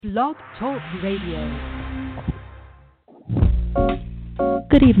Blog Talk Radio.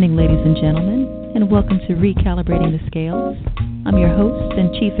 Good evening, ladies and gentlemen, and welcome to Recalibrating the Scales. I'm your host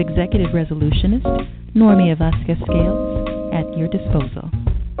and Chief Executive Resolutionist, Normia Vasquez Scales, at your disposal.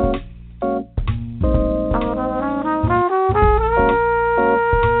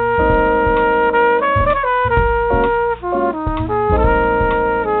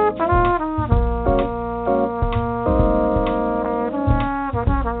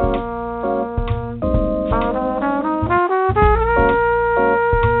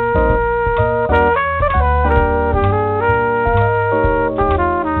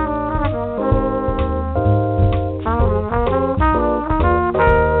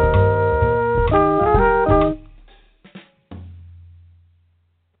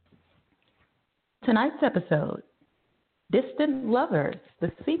 Tonight's episode, Distant Lovers,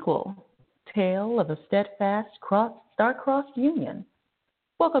 the sequel, Tale of a Steadfast Starcrossed Union.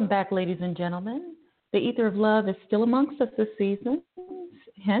 Welcome back, ladies and gentlemen. The ether of love is still amongst us this season.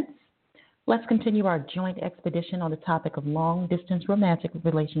 Hence, let's continue our joint expedition on the topic of long-distance romantic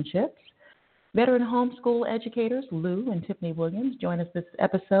relationships. Veteran homeschool educators Lou and Tiffani Williams join us this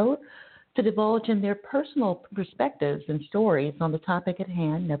episode to divulge in their personal perspectives and stories on the topic at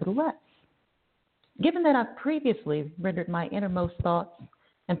hand, nevertheless. Given that I've previously rendered my innermost thoughts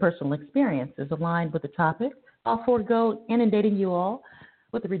and personal experiences aligned with the topic, I'll forego inundating you all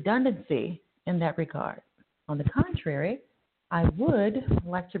with the redundancy in that regard. On the contrary, I would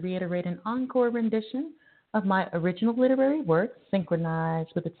like to reiterate an encore rendition of my original literary work, synchronized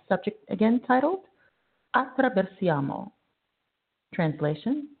with its subject again titled Attraversiamo.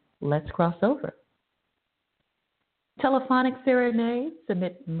 Translation, Let's Cross Over. Telephonic serenades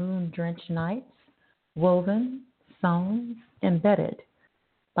amid moon-drenched nights, woven, sewn, embedded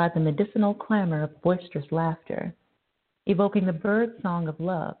by the medicinal clamor of boisterous laughter, evoking the bird song of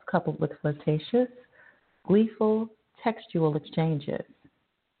love coupled with flirtatious, gleeful textual exchanges,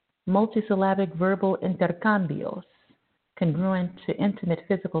 multisyllabic verbal intercambios, congruent to intimate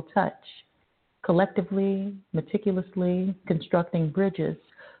physical touch, collectively, meticulously constructing bridges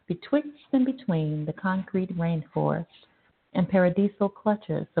betwixt and between the concrete rainforest and paradisal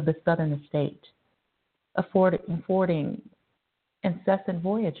clutches of the southern estate, affording incessant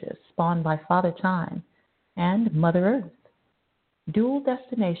voyages spawned by Father Time and Mother Earth, dual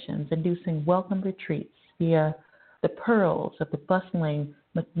destinations inducing welcome retreats via the pearls of the bustling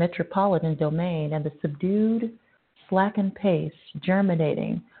metropolitan domain and the subdued, slackened pace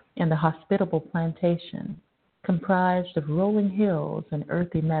germinating in the hospitable plantation, comprised of rolling hills and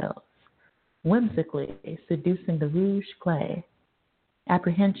earthy meadows, whimsically seducing the rouge clay.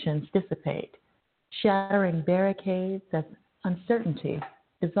 Apprehensions dissipate, shattering barricades as uncertainty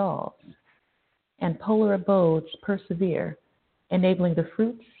dissolves, and polar abodes persevere, enabling the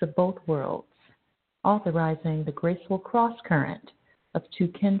fruits of both worlds, authorizing the graceful cross-current of two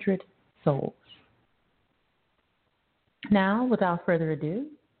kindred souls. Now, without further ado,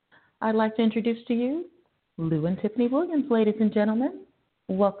 I'd like to introduce to you Lou and Tiffani Williams, ladies and gentlemen.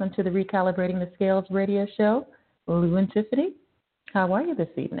 Welcome to the Recalibrating the Scales radio show. Lou and Tiffani, how are you this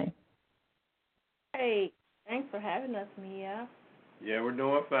evening? Hey, thanks for having us, Mia. Yeah, we're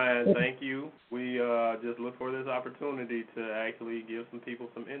doing fine. Thank you. We just look for this opportunity to actually give some people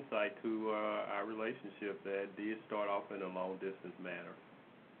some insight to our relationship that did start off in a long-distance manner.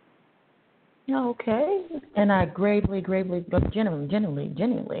 Okay. And I gravely,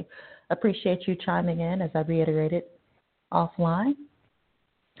 genuinely appreciate you chiming in, as I reiterated offline.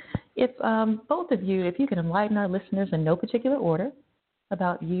 If both of you, if you can enlighten our listeners in no particular order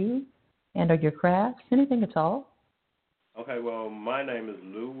about you and or your crafts, anything at all. Okay, well, my name is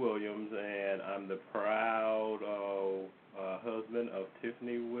Lou Williams, and I'm the proud husband of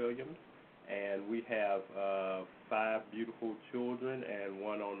Tiffani Williams, and we have 5 beautiful children and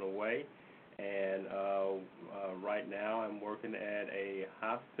 1 on the way. And right now I'm working at a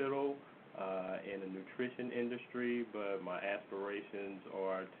hospital in the nutrition industry, but my aspirations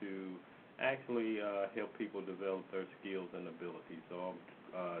are to actually help people develop their skills and abilities. So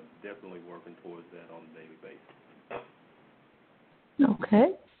I'm definitely working towards that on a daily basis.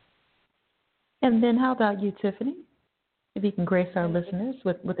 Okay. And then how about you, Tiffani? If you can grace our listeners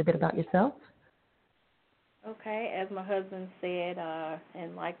with a bit about yourself. Okay, as my husband said,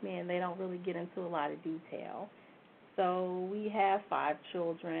 and like me, and they don't really get into a lot of detail. So we have 5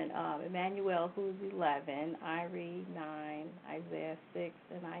 children, Emmanuel, who's 11, Irie, 9, Isaiah, 6,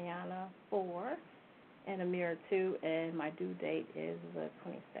 and Ayana, 4, and Amira, 2, and my due date is the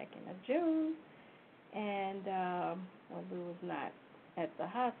 22nd of June. And when Lou was not at the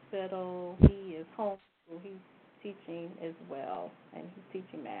hospital, he is homeschooled. He's teaching as well, and he's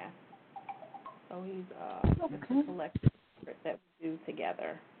teaching math. So he's it's a collective effort that we do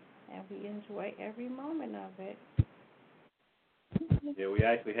together, and we enjoy every moment of it. Yeah, we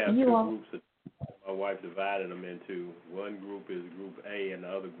actually have two groups. My wife divided them into one group is Group A and the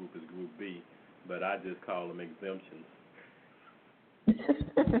other group is Group B, but I just call them exemptions.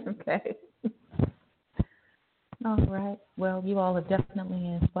 Okay. All right. Well, you all have definitely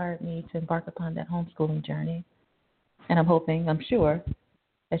inspired me to embark upon that homeschooling journey, and I'm sure,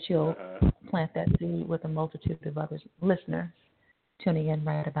 that you'll plant that seed with a multitude of other listeners tuning in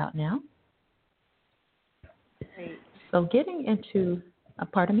right about now. Great. So getting into,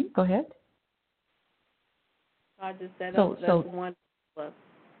 pardon me, go ahead. I just said that's one.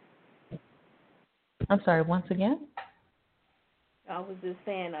 I'm sorry, once again? I was just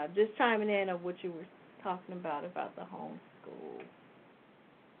saying, just chiming in of what you were talking about the homeschool.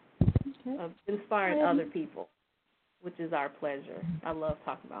 Okay. Inspiring other people, which is our pleasure. I love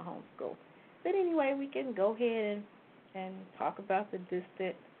talking about homeschool. But anyway, we can go ahead and talk about the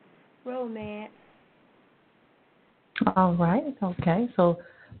distant romance. All right. Okay. So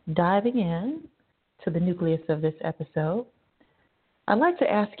diving in to the nucleus of this episode, I'd like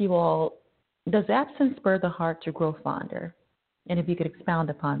to ask you all, does absence spur the heart to grow fonder? And if you could expound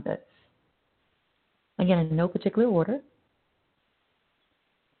upon this. Again, in no particular order.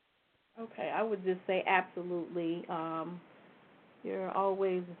 Okay, I would just say absolutely. There's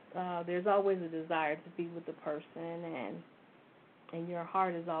always a desire to be with the person, and your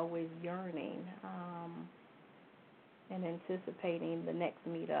heart is always yearning and anticipating the next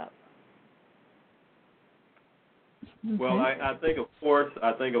meetup. Okay. Well, I think of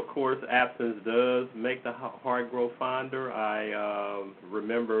course absence does make the heart grow fonder. I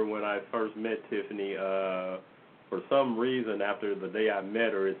remember when I first met Tiffani. For some reason, after the day I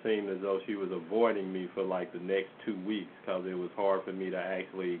met her, it seemed as though she was avoiding me for like the next 2 weeks because it was hard for me to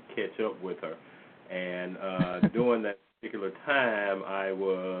actually catch up with her. And during that particular time, I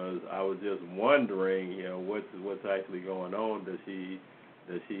was just wondering, what's actually going on. Does she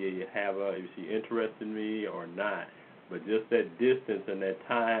have is she interested in me or not? But just that distance and that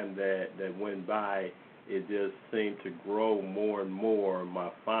time that went by, it just seemed to grow more and more my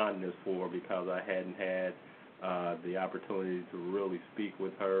fondness for her because I hadn't had the opportunity to really speak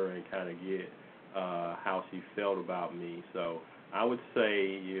with her and kind of get how she felt about me. So I would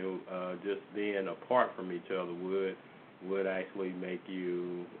say just being apart from each other would actually make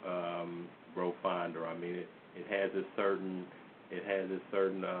you grow fonder. I mean, it has a certain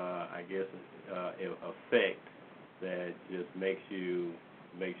I guess effect that just makes you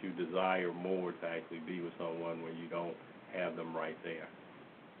desire more to actually be with someone when you don't have them right there.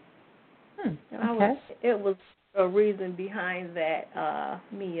 Okay. It was a reason behind that,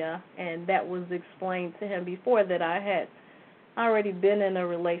 Mia, and that was explained to him before, that I had already been in a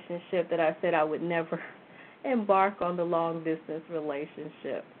relationship that I said I would never embark on the long-distance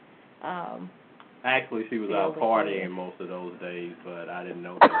relationship. Actually, she was out partying most of those days, but I didn't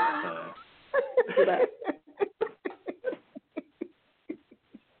know that at the time.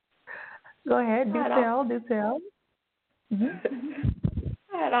 Go ahead, do tell. Mm-hmm.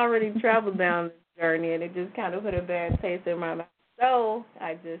 I had already traveled down this journey, and it just kind of put a bad taste in my mouth. So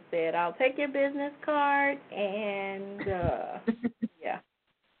I just said, I'll take your business card, and, yeah,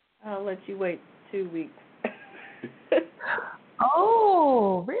 I'll let you wait 2 weeks.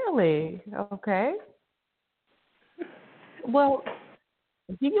 Oh, really? Okay. Well,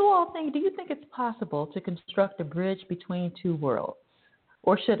 do you think it's possible to construct a bridge between two worlds?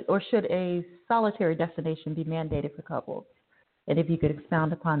 Or should a solitary destination be mandated for couples? And if you could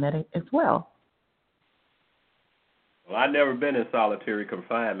expound upon that as well. Well, I've never been in solitary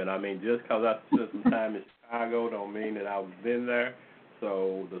confinement. I mean, just because I spent some time in Chicago don't mean that I've been there.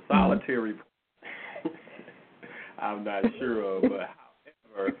 So the solitary, I'm not sure of. But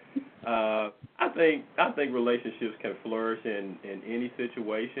however, I think relationships can flourish in any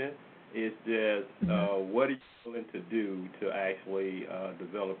situation. It's just what are you willing to do to actually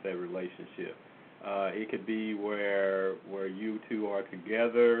develop that relationship? It could be where you two are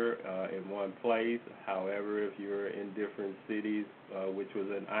together in one place. However, if you're in different cities, which was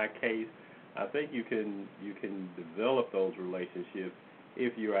in our case, I think you can develop those relationships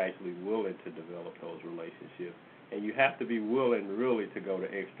if you're actually willing to develop those relationships. And you have to be willing really to go the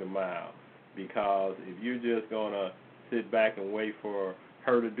extra mile, because if you're just going to sit back and wait for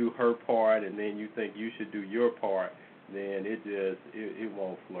her to do her part and then you think you should do your part, then it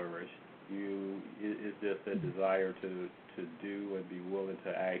won't flourish. It's just that desire to do and be willing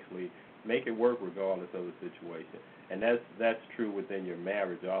to actually make it work regardless of the situation. And that's true within your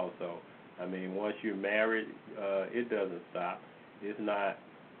marriage also. I mean, once you're married, it doesn't stop. It's not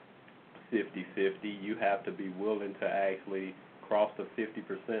 50-50. You have to be willing to actually cross the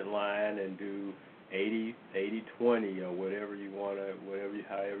 50% line and do 80-20 or whatever you want to,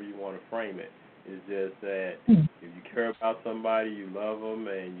 however you want to frame it. It's just that if you care about somebody, you love them,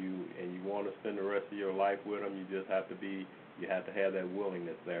 and you want to spend the rest of your life with them, you have to have that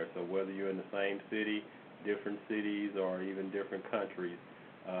willingness there. So whether you're in the same city, different cities, or even different countries,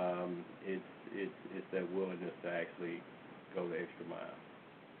 it's that willingness to actually go the extra mile.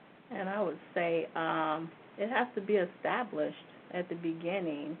 And I would say it has to be established at the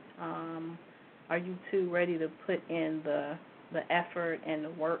beginning. Are you two ready to put in the effort and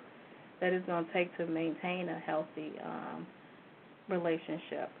the work that it's going to take to maintain a healthy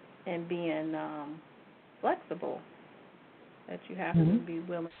relationship, and being flexible, that you have to be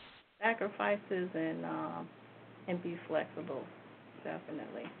willing to sacrifices and be flexible,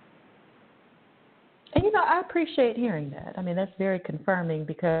 definitely. And, I appreciate hearing that. I mean, that's very confirming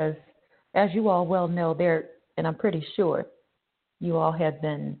because, as you all well know, and I'm pretty sure you all have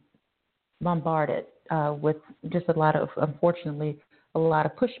been bombarded with just unfortunately, a lot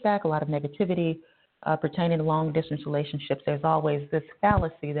of pushback, a lot of negativity pertaining to long-distance relationships. There's always this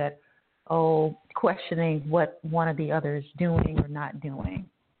fallacy that, questioning what one or the other is doing or not doing.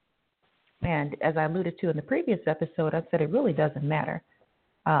 And as I alluded to in the previous episode, I said it really doesn't matter.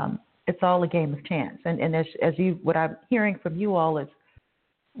 It's all a game of chance. And what I'm hearing from you all is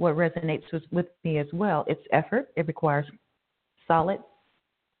what resonates with me as well. It's effort. It requires solid,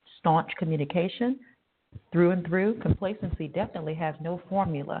 staunch communication through and through. Complacency definitely has no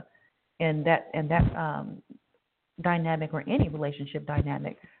formula in that dynamic, or any relationship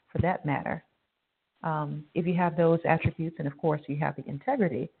dynamic for that matter. If you have those attributes, and of course you have the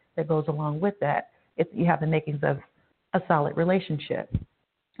integrity that goes along with that, you have the makings of a solid relationship.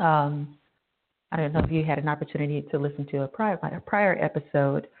 I don't know if you had an opportunity to listen to a prior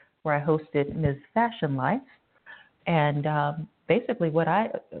episode where I hosted Ms. Fashion Life, and basically what I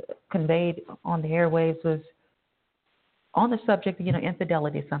conveyed on the airwaves was on the subject,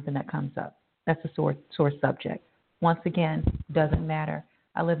 infidelity is something that comes up. That's a sore subject. Once again, doesn't matter.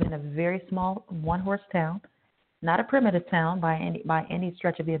 I live in a very small one-horse town, not a primitive town by any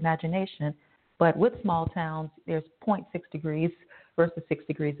stretch of the imagination, but with small towns, there's 0.6 degrees versus 6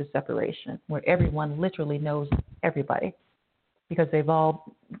 degrees of separation, where everyone literally knows everybody, because they've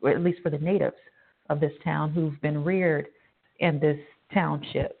all, or at least for the natives of this town who've been reared in this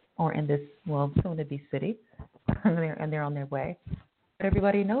township or in this, soon-to-be city, and they're on their way. But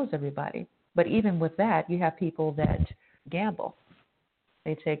everybody knows everybody. But even with that, you have people that gamble.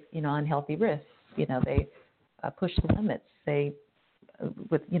 They take, unhealthy risks. They push the limits. They,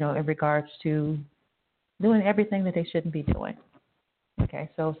 in regards to doing everything that they shouldn't be doing. Okay,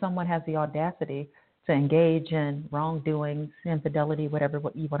 so if someone has the audacity to engage in wrongdoings, infidelity,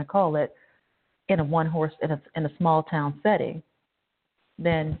 what you want to call it, in a small town setting,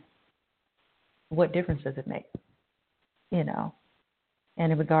 then what difference does it make? And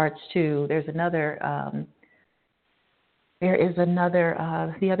in regards to, the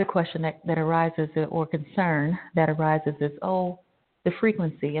other question that arises, or concern that arises, is the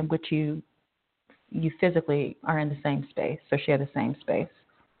frequency in which you physically are in the same space or share the same space.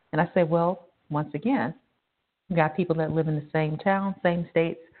 And I say, well, once again, you got people that live in the same town, same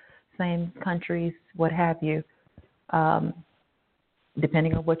states, same countries, what have you.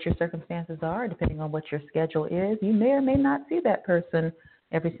 Depending on what your circumstances are, depending on what your schedule is, you may or may not see that person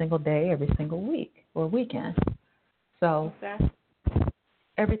every single day, every single week or weekend. So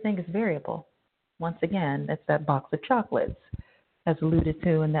everything is variable. Once again, that's that box of chocolates, as alluded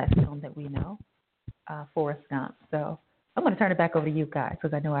to in that film that we know, Forrest Gump. So I'm going to turn it back over to you guys,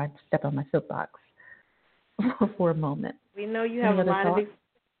 because I know I stepped on my soapbox for a moment. We know you have a lot of experience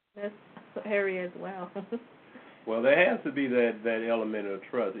in this area as well. Well, there has to be that element of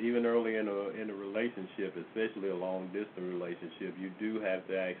trust. Even early in a relationship, especially a long-distance relationship, you do have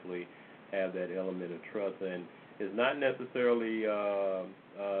to actually have that element of trust. And it's not necessarily the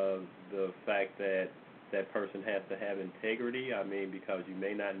fact that that person has to have integrity. I mean, because you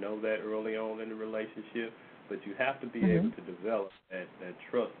may not know that early on in the relationship, but you have to be able to develop that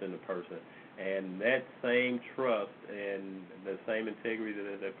trust in the person. And that same trust and the same integrity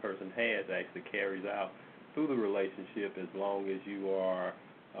that person has actually carries out through the relationship as long as you are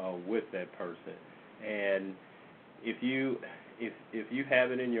with that person. And if you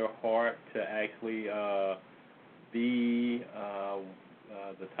have it in your heart to actually be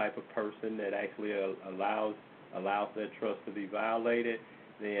the type of person that actually allows that trust to be violated,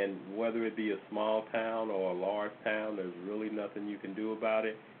 then whether it be a small town or a large town, there's really nothing you can do about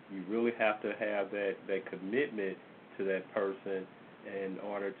it. you really have to have that commitment to that person in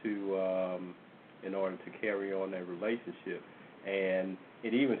order to carry on that relationship. And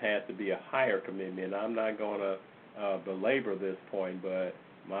it even has to be a higher commitment. I'm not going to belabor this point, but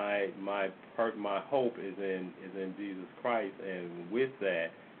my hope is in Jesus Christ, and with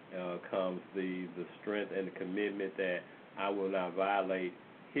that comes the strength and the commitment that I will not violate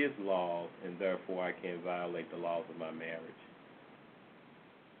His laws, and therefore I can't violate the laws of my marriage.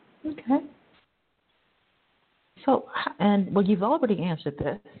 Okay. So, and well, you've already answered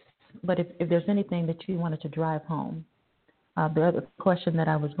this, but if there's anything that you wanted to drive home, the other question that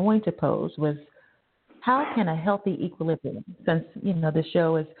I was going to pose was, how can a healthy equilibrium, since, the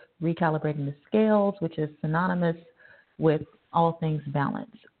show is recalibrating the scales, which is synonymous with all things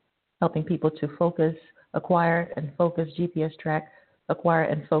balance, helping people to focus, acquire and focus, GPS track, acquire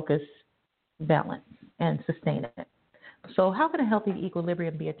and focus balance and sustain it. So how can a healthy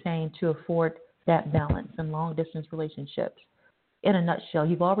equilibrium be attained to afford that balance in long-distance relationships? In a nutshell,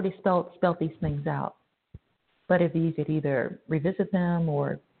 you've already spelled these things out, but if you could either revisit them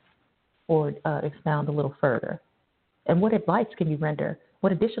or expound a little further. And what advice can you render?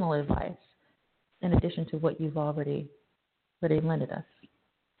 What additional advice, in addition to what you've already lended us?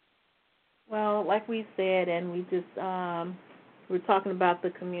 Well, like we said, and we just we're talking about the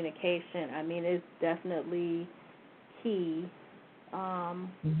communication. I mean, it's definitely key.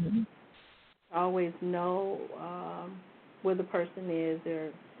 Always know where the person is,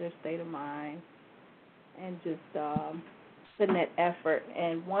 their state of mind, and just putting that effort.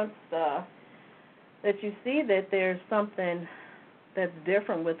 And once that you see that there's something that's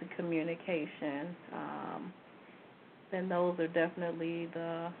different with the communication, then those are definitely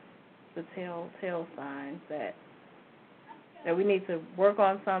the telltale signs that we need to work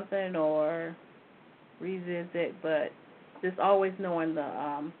on something or revisit. But just always knowing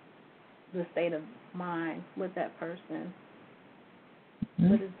the state of mind with that person.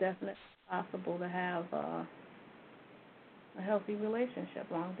 But it's definitely possible to have a healthy relationship,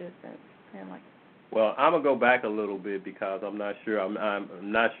 long distance, and like. Well, I'm gonna go back a little bit because I'm not sure. I'm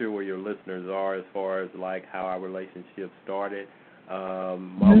not sure where your listeners are as far as like how our relationship started.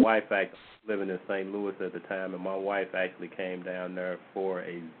 My wife actually living in St. Louis at the time, and my wife actually came down there for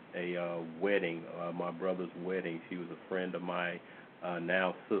a wedding, my brother's wedding. She was a friend of my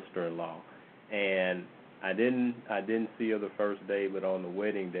now sister-in-law, and I didn't see her the first day, but on the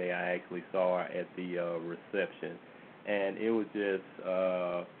wedding day I actually saw her at the reception, and it was just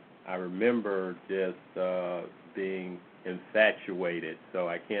I remember just being infatuated. So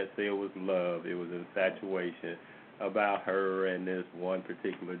I can't say it was love; it was infatuation about her and this one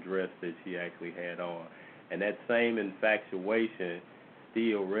particular dress that she actually had on, and that same infatuation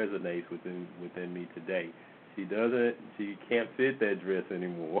still resonates within me today. She can't fit that dress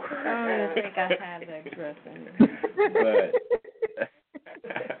anymore. I don't think I have that dress anymore. But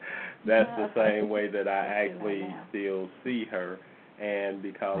that's the same way that I actually still see her, and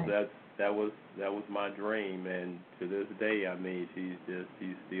because that was my dream, and to this day, I mean,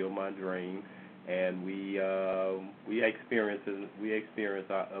 she's still my dream, and we experience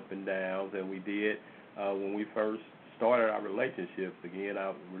our up and downs, and we did when we first started our relationships. Again, I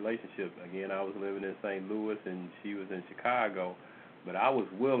was living in St. Louis and she was in Chicago, but I was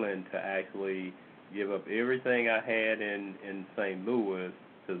willing to actually give up everything I had in St. Louis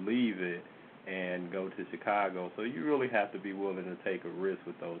to leave it and go to Chicago. So you really have to be willing to take a risk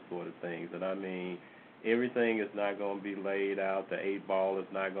with those sort of things. And I mean, everything is not going to be laid out. The 8-ball is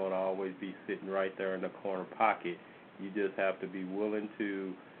not going to always be sitting right there in the corner pocket. You just have to be willing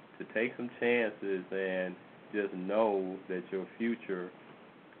to take some chances and just know that your future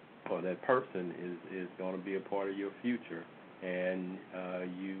or that person is going to be a part of your future. And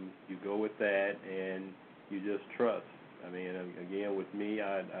you go with that and you just trust. I mean, again, with me,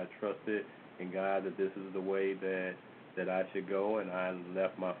 I trusted in God that this is the way that I should go, and I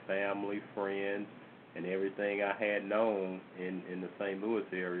left my family, friends, and everything I had known in the St. Louis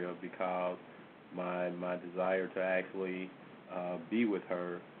area because my desire to actually be with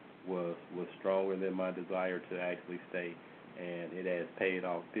her was stronger than my desire to actually stay, and it has paid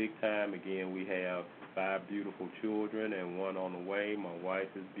off big time. Again, we have 5 beautiful children and 1 on the way. My wife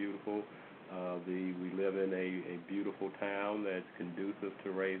is beautiful. We live in a beautiful town that's conducive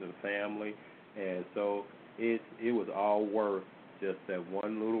to raising family, and so it was all worth just that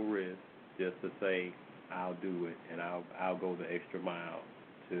one little risk, just to say I'll do it, and I'll go the extra mile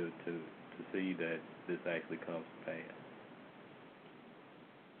to see that this actually comes to pass.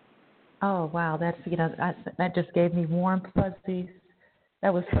 Oh wow, that's that just gave me warm fuzzies.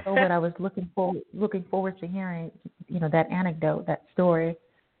 That was so what I was looking forward to hearing. That anecdote, that story.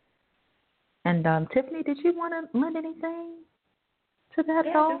 And Tiffany, did you want to lend anything to that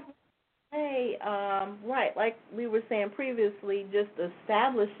at all? Hey, right, like we were saying previously, just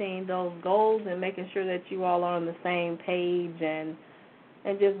establishing those goals and making sure that you all are on the same page and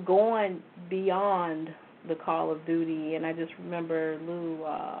just going beyond the call of duty. And I just remember Lou,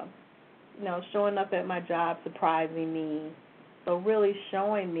 showing up at my job, surprising me, so really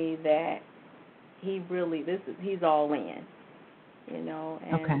showing me that he's all in, and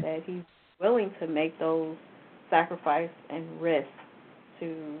that he's willing to make those sacrifices and risks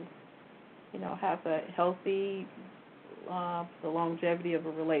to have a healthy, the longevity of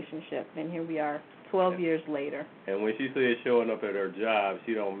a relationship. And here we are 12 years later. And when she said showing up at her job,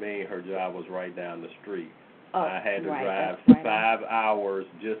 she don't mean her job was right down the street. I had to drive 5 hours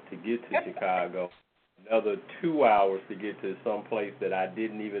just to get to Chicago, another 2 hours to get to some place that I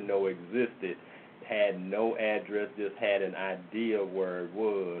didn't even know existed, had no address, just had an idea where it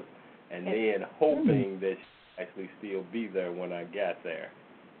was, and then hoping that she'd actually still be there when I got there.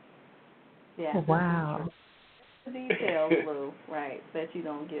 Yeah. Wow. The details, Lou, right, that you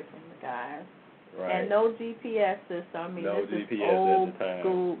don't get from the guys. Right. And no GPS system. I mean, no this GPS is old at the time.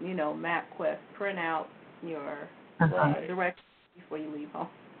 school, MapQuest. Print out your directions before you leave home.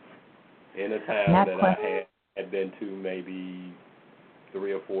 In a town that I had been to maybe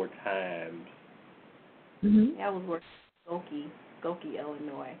 3 or 4 times. Mm-hmm. Yeah, I was working in Skokie,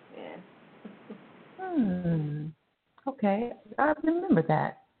 Illinois. Yeah. Okay, I remember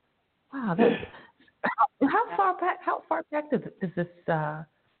that. Wow, how far back does this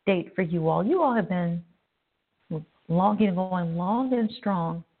date for you all? You all have been going long and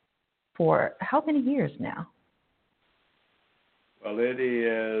strong for how many years now? Well, it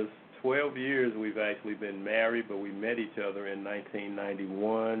is 12 years we've actually been married, but we met each other in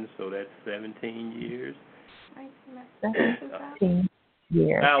 1991, so that's 17 years. 17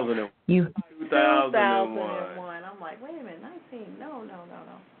 years. 2001. I'm like, wait a minute, 19? No.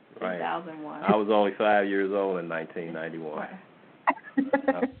 Right. 2001. I was only 5 years old in 1991.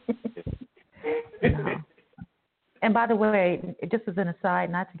 No. And by the way, just as an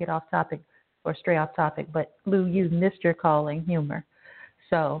aside, not to get off topic or stray off topic, but Lou, you missed your calling, humor.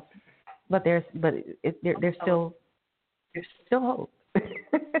 So, but there's still hope.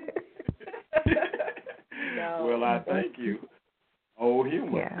 No. Well, I thank you. Oh,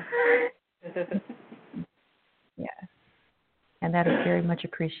 humor. Yeah. Yeah. And that is very much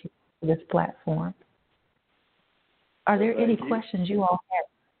appreciated for this platform. Are there any questions you all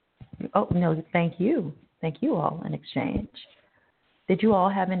have? Oh, no, thank you. Thank you all in exchange. Did you all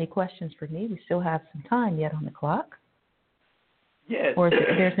have any questions for me? We still have some time yet on the clock. Yes. Or if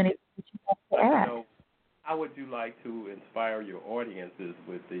there's anything that you have to add? How would you like to inspire your audiences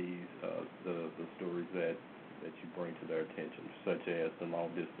with these the stories that you bring to their attention, such as the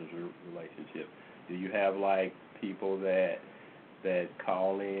long-distance relationship? Do you have, people that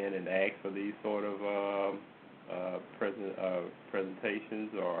call in and ask for these sort of presentations,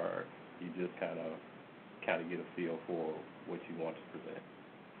 or you just kind of get a feel for what you want to present?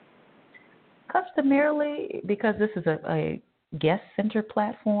 Customarily, because this is a guest-centered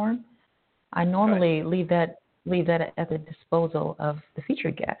platform, I normally leave that at the disposal of the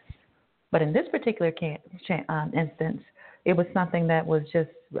featured guests. But in this particular instance, it was something that was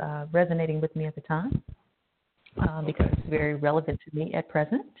just resonating with me at the time because it's very relevant to me at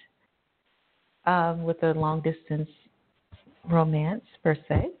present with the long-distance romance, per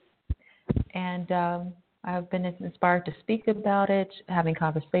se. And I've been inspired to speak about it, having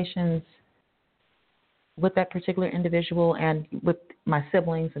conversations with that particular individual and with my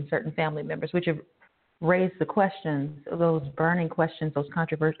siblings and certain family members, which have raised the questions, those burning questions, those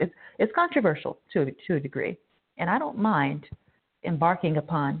controversial. It's controversial to a degree, and I don't mind embarking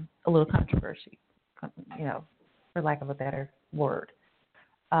upon a little controversy, for lack of a better word,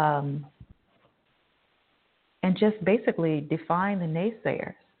 and just basically define the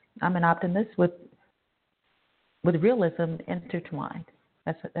naysayers. I'm an optimist with realism intertwined.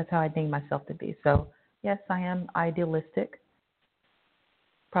 That's how I deem myself to be. So yes, I am idealistic,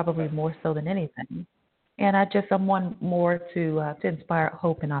 probably more so than anything. And I'm one more to inspire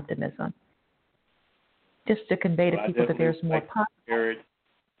hope and optimism, just to convey to people that there's more possible.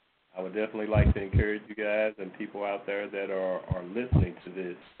 I would definitely like to encourage you guys and people out there that are listening to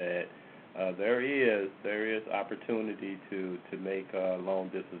this that there is opportunity to make long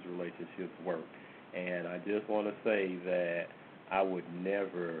distance relationships work. And I just want to say that I would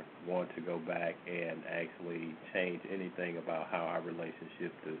never want to go back and actually change anything about how our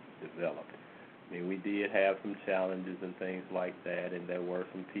relationship developed. I mean, we did have some challenges and things like that, and there were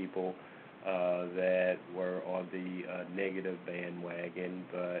some people that were on the negative bandwagon,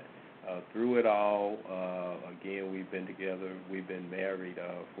 but through it all, again, we've been together. We've been married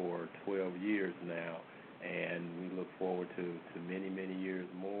for 12 years now, and we look forward to many, many years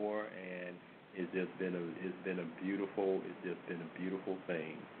more. And it's just been a beautiful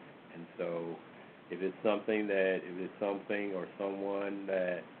thing. And so, if it's something or someone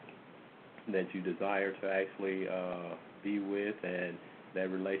that you desire to actually be with, and that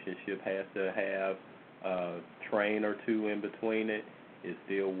relationship has to have a train or two in between it, it's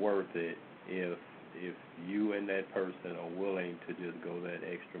still worth it if you and that person are willing to just go that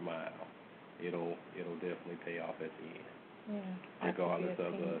extra mile. It'll definitely pay off at the end, regardless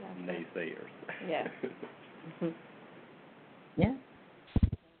of the naysayers. Yeah. Yeah.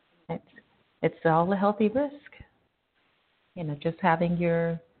 It's all a healthy risk. Just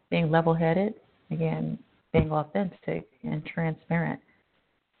being level-headed, again, being authentic and transparent,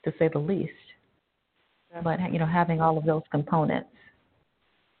 to say the least. But, having all of those components.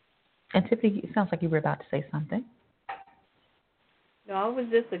 And Tiffany, it sounds like you were about to say something. No, I was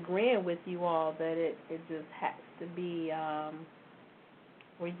just agreeing with you all that it just has to be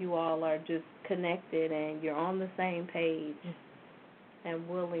where you all are just connected and you're on the same page and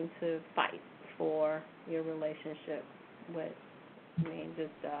willing to fight for your relationship with.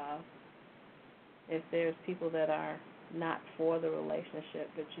 If there's people that are not for the relationship,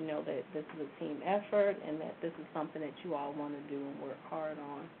 but you know that this is a team effort and that this is something that you all want to do and work hard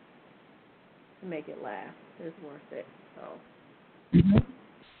on to make it last, it's worth it. So.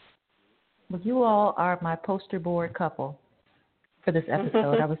 Well, you all are my poster board couple for this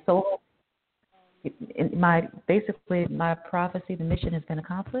episode. I was so my prophecy, the mission has been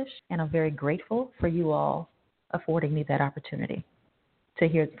accomplished, and I'm very grateful for you all affording me that opportunity to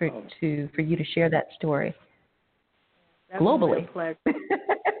hear for you to share that story globally.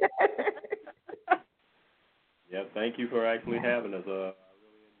 Yeah, thank you for actually having us. I really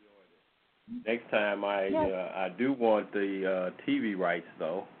enjoyed it. Next time, I do want the TV rights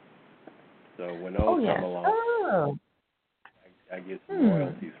though. So when those come along, I get some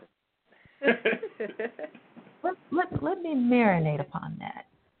royalties from. Let me marinate upon that,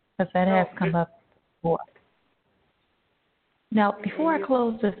 because that has come up before. Now, before I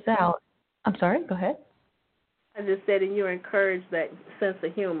close this out, I'm sorry, go ahead. I just said, and you encouraged that sense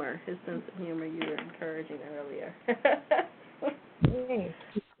of humor, his sense of humor you were encouraging earlier. Hey,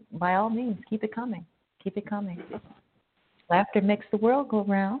 by all means, keep it coming. Keep it coming. Laughter makes the world go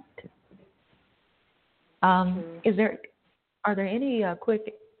round. Are there any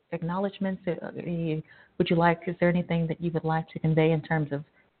quick acknowledgments? Is there anything that you would like to convey in terms of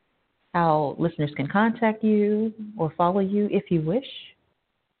how listeners can contact you or follow you if you wish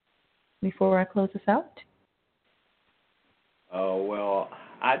before I close this out? Well,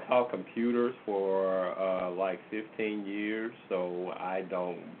 I taught computers for like 15 years, so I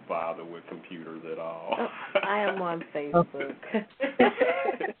don't bother with computers at all. I am on Facebook.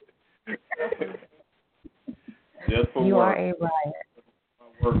 Just for you work. You are a riot.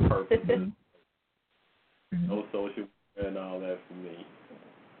 For work purposes. No social media and all that for me.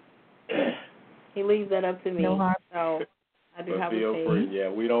 He leaves that up to me. No harm. So I do have a page. Free. Yeah,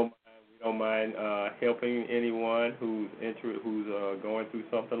 we don't mind helping anyone who's going through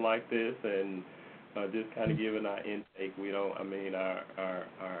something like this, and just kind of giving our intake.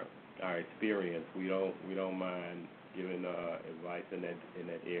 Our experience. We don't mind giving advice in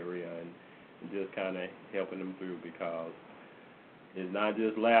that area, and just kind of helping them through, because it's not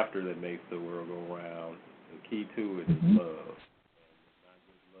just laughter that makes the world go round. The key to it is love. Not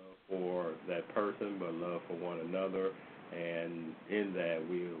just love for that person, but love for one another. And in that,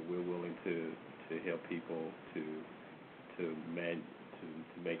 we're willing to help people to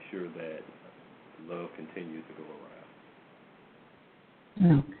make sure that love continues to go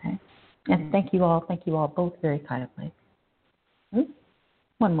around. Okay. And thank you all both very kindly.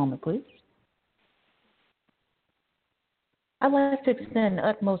 One moment, please. I'd like to extend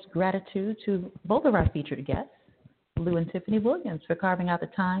utmost gratitude to both of our featured guests, Lou and Tiffani Williams, for carving out the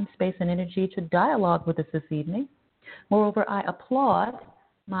time, space, and energy to dialogue with us this evening. Moreover, I applaud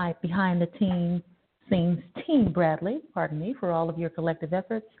my behind-the-scenes team, Bradley, for all of your collective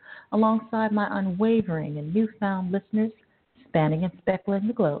efforts, alongside my unwavering and newfound listeners spanning and speckling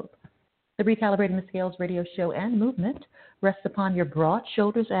the globe. The Recalibrating the Scales radio show and movement rests upon your broad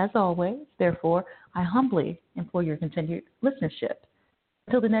shoulders as always. Therefore, I humbly implore your continued listenership.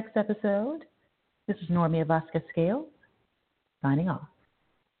 Until the next episode, this is Normia Vasquez Scales, signing off.